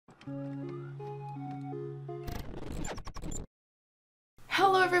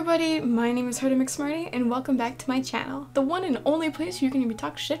Hello everybody, my name is HartyMcSmarty and welcome back to my channel, the one and only place you can be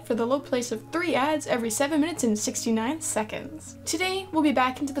talk shit for the low price of 3 ads every 7 minutes and 69 seconds. Today we'll be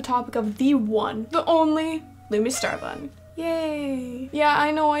back into the topic of the one, the only, Lumistarbun. Yay! Yeah,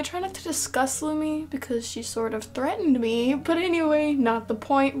 I know, I try not to discuss Lumi because she sort of threatened me, but anyway, not the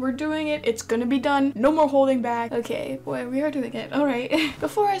point, we're doing it, it's gonna be done, no more holding back. Okay, boy, we are doing it, alright.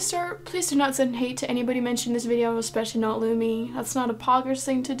 Before I start, please do not send hate to anybody mentioned in this video, especially not Lumi. That's not a poggers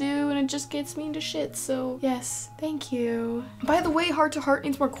thing to do, and it just gets me into shit, so yes, thank you. By the way, Heart to Heart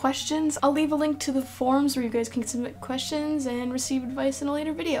needs more questions. I'll leave a link to the forums where you guys can submit questions and receive advice in a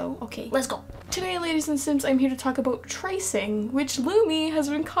later video. Okay, let's go. Today, ladies and sims, I'm here to talk about tracing, which Lumi has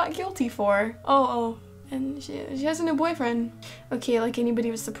been caught guilty for. And she has a new boyfriend. Okay, like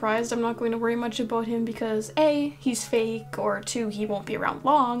anybody was surprised, I'm not going to worry much about him because A, he's fake, or 2, he won't be around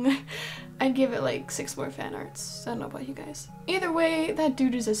long. I'd give it like 6 more fan arts. I don't know about you guys. Either way, that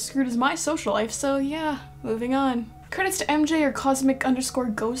dude is as screwed as my social life, so yeah, moving on. Credits to MJ or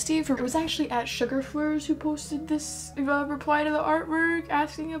Cosmic_Ghosty, for it was actually at Sugarfleurs who posted this reply to the artwork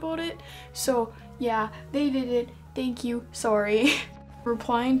asking about it. So yeah, they did it. Thank you. Sorry.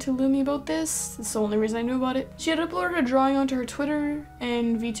 Replying to Lumi about this, that's the only reason I knew about it. She had uploaded a drawing onto her Twitter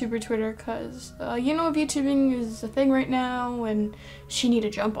and VTuber Twitter because, you know, VTubing is a thing right now and she need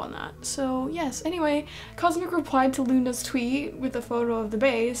to jump on that. So yes, anyway, Cosmic replied to Luna's tweet with a photo of the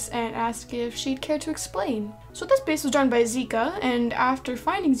base and asked if she'd care to explain. So this base was drawn by Zika, and after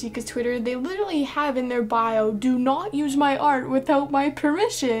finding Zika's Twitter, they literally have in their bio, "Do not use my art without my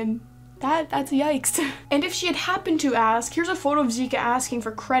permission." That's yikes. And if she had happened to ask, here's a photo of Zika asking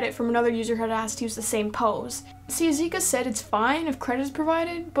for credit from another user who had asked to use the same pose. See, Zika said it's fine if credit is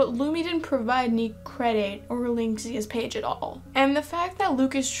provided, but Lumi didn't provide any credit or link Zika's page at all. And the fact that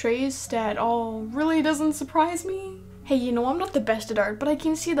Lucas traced at all really doesn't surprise me. Hey, you know, I'm not the best at art, but I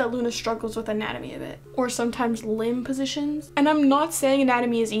can see that Luna struggles with anatomy a bit. Or sometimes limb positions. And I'm not saying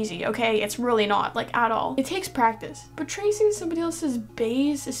anatomy is easy, okay? It's really not, like, at all. It takes practice. But tracing somebody else's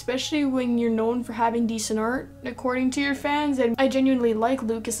base, especially when you're known for having decent art, according to your fans, and I genuinely like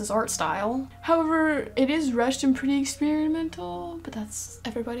Lucas's art style. However, it is rushed and pretty experimental, but that's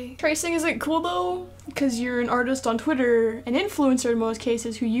everybody. Tracing isn't cool though, because you're an artist on Twitter, an influencer in most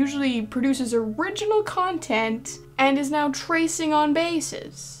cases, who usually produces original content and is now tracing on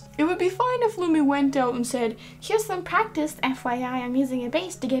bases. It would be fine if Lumi went out and said, "Here's some practice, FYI, I'm using a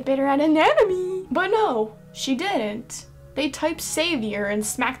base to get better at anatomy." But no, she didn't. They typed savior and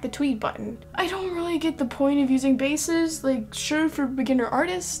smacked the tweet button. I don't really get the point of using bases, like sure for beginner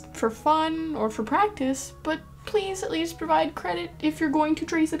artists, for fun, or for practice, but please at least provide credit if you're going to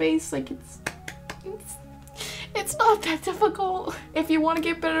trace a base, like it's not that difficult. If you want to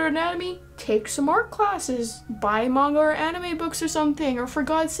get better at anatomy, take some art classes, buy manga or anime books or something, or for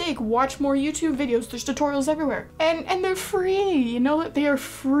God's sake, watch more YouTube videos. There's tutorials everywhere. And they're free, you know, they are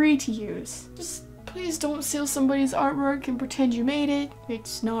free to use. Just please don't steal somebody's artwork and pretend you made it.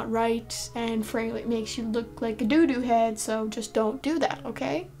 It's not right, and frankly, it makes you look like a doo-doo head, so just don't do that,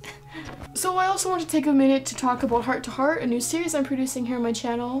 okay? So I also want to take a minute to talk about Heart to Heart, a new series I'm producing here on my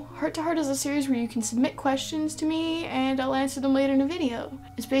channel. Heart to Heart is a series where you can submit questions to me and I'll answer them later in a video.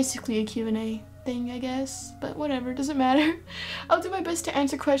 It's basically a Q&A thing, I guess, but whatever, doesn't matter. I'll do my best to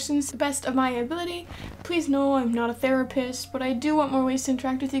answer questions to the best of my ability. Please know I'm not a therapist, but I do want more ways to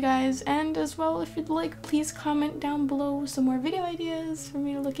interact with you guys, and as well, if you'd like, please comment down below some more video ideas for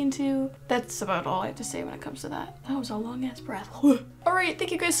me to look into. That's about all I have to say when it comes to that. That was a long ass breath. Alright,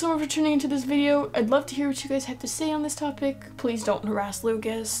 thank you guys so much for tuning into this video. I'd love to hear what you guys have to say on this topic. Please don't harass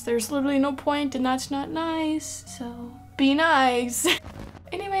Lucas. There's literally no point, and that's not nice, so be nice.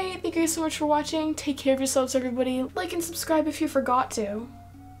 Anyway, thank you guys so much for watching. Take care of yourselves, everybody. Like and subscribe if you forgot to.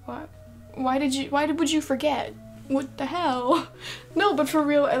 What? Why would you forget? What the hell? No, but for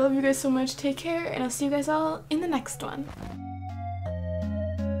real, I love you guys so much. Take care, and I'll see you guys all in the next one.